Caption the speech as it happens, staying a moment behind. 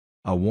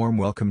A warm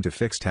welcome to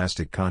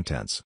Fixtastic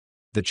Contents,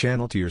 the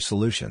channel to your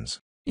solutions.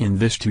 In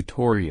this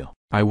tutorial,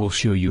 I will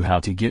show you how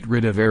to get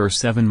rid of error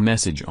 7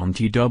 message on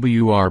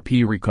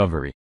TWRP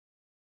Recovery.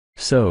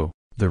 So,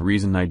 the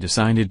reason I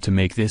decided to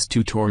make this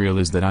tutorial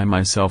is that I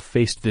myself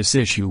faced this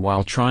issue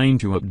while trying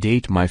to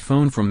update my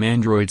phone from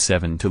Android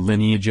 7 to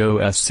Lineage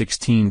OS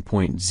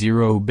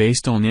 16.0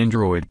 based on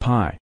Android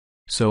Pie.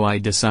 So I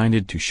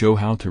decided to show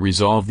how to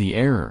resolve the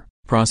error.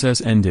 Process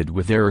ended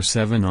with error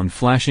 7 on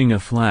flashing a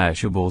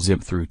flashable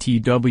zip through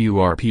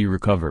TWRP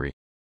Recovery.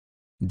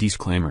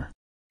 Disclaimer: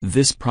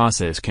 this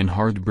process can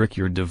hard brick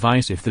your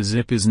device if the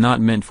zip is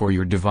not meant for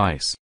your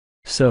device.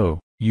 So,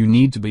 you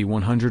need to be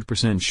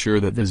 100% sure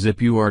that the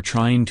zip you are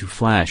trying to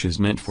flash is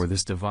meant for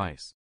this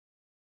device.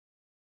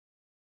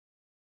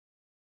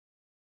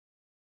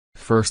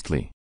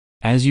 Firstly,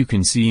 as you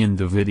can see in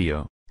the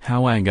video,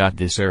 how I got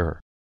this error,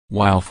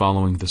 while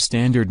following the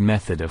standard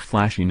method of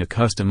flashing a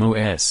custom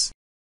OS.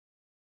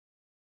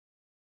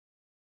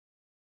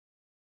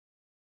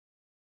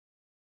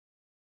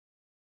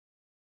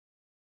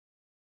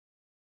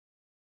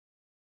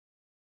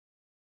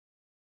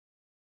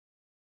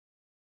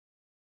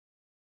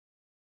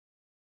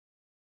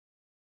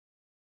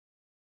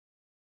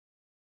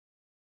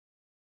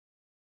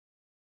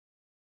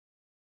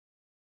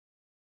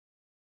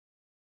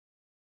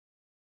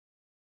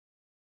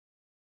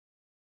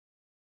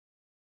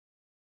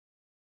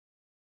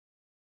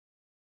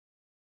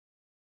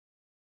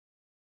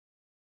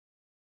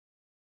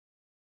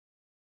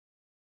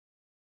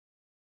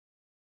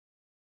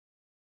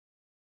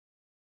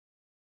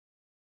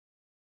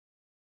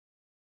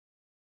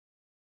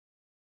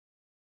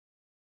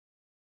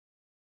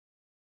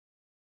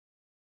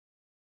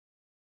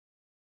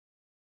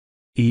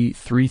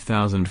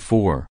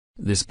 E3004,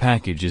 this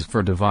package is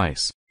for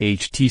device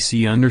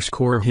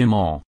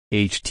HTC_Himal,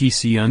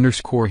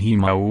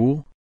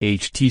 HTC_Himaul,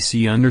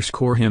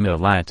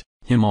 HTC_Himalat,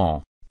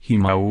 Himal,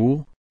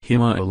 Himaul,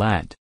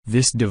 Himaalat.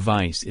 This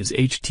device is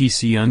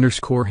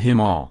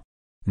HTC_Himal.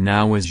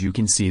 Now as you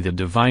can see, the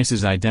device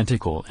is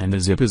identical and the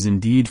zip is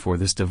indeed for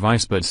this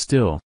device, but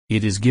still,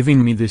 it is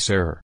giving me this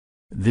error.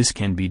 This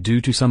can be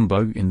due to some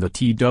bug in the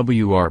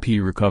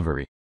TWRP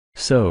recovery.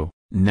 So,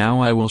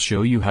 now I will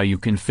show you how you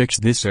can fix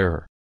this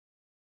error.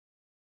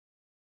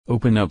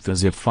 Open up the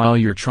zip file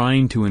you're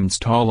trying to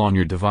install on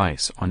your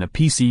device on a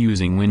PC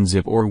using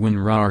WinZip or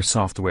WinRAR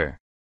software.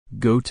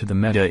 Go to the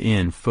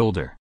Meta-In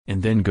folder,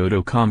 and then go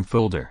to COM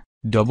folder,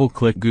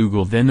 double-click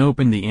Google, then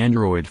open the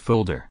Android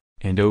folder,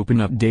 and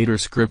open up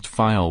DataScript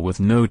file with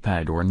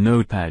Notepad or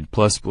Notepad++.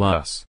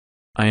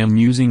 I am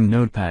using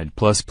Notepad++,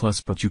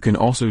 but you can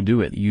also do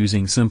it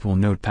using simple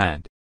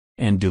Notepad.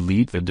 And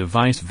delete the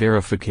device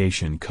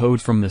verification code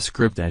from the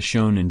script as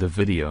shown in the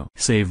video.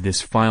 Save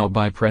this file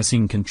by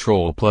pressing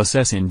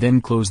Ctrl+S and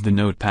then close the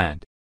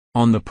notepad.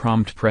 On the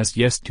prompt, press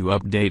yes to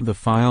update the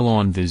file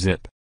on the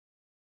zip.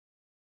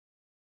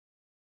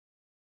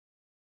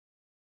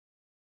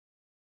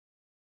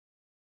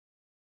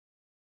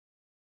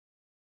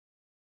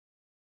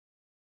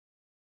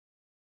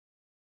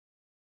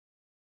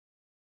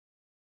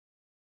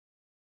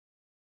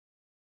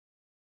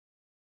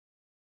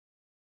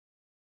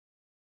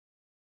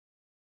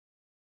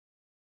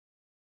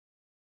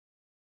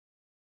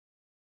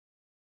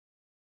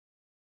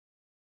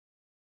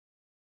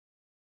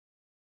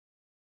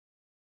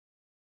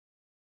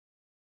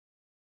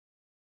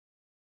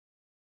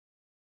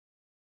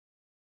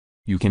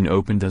 You can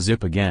open the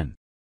zip again,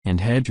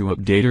 and head to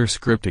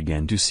DataScript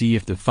again to see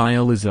if the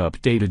file is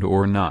updated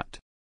or not.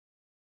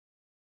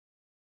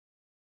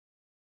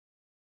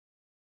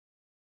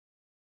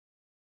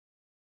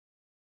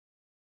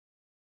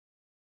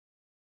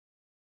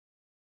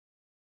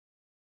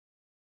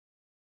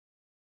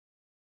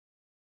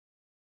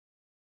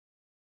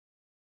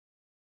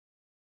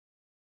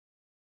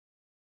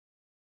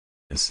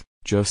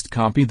 Just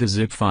copy the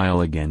zip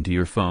file again to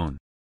your phone,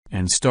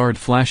 and start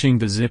flashing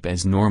the zip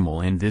as normal,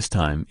 and this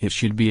time it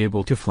should be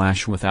able to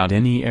flash without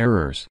any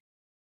errors.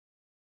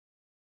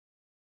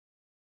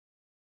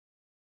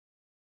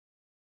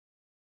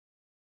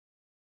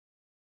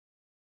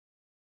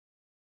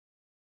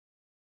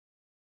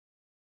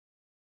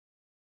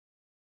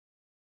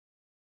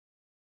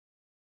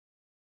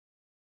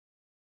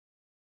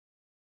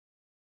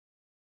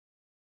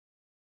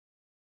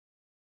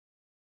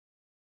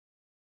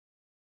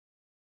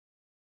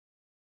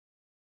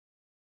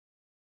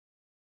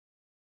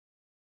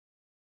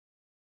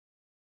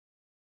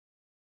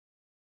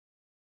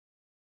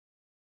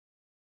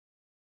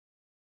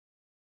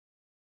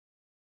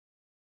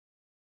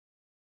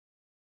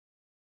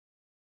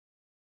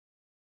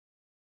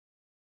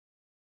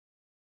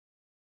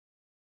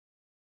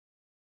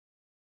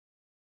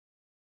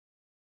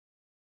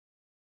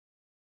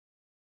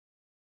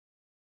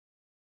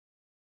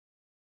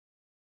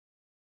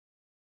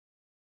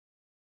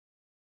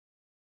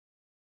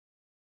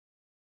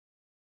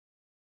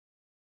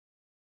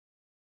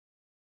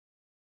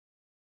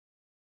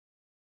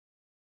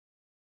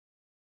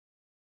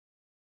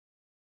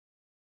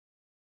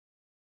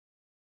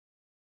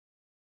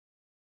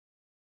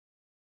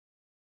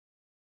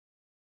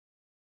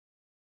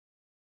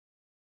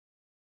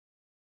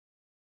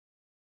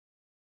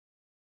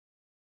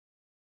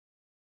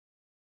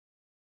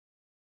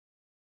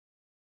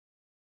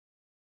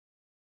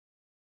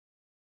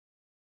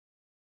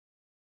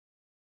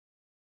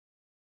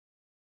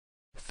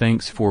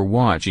 Thanks for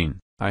watching.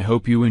 I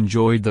hope you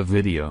enjoyed the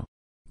video.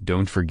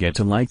 Don't forget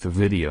to like the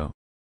video.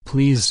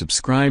 Please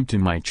subscribe to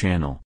my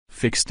channel,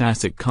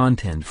 Fixtastic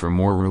Content, for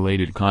more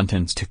related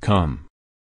contents to come.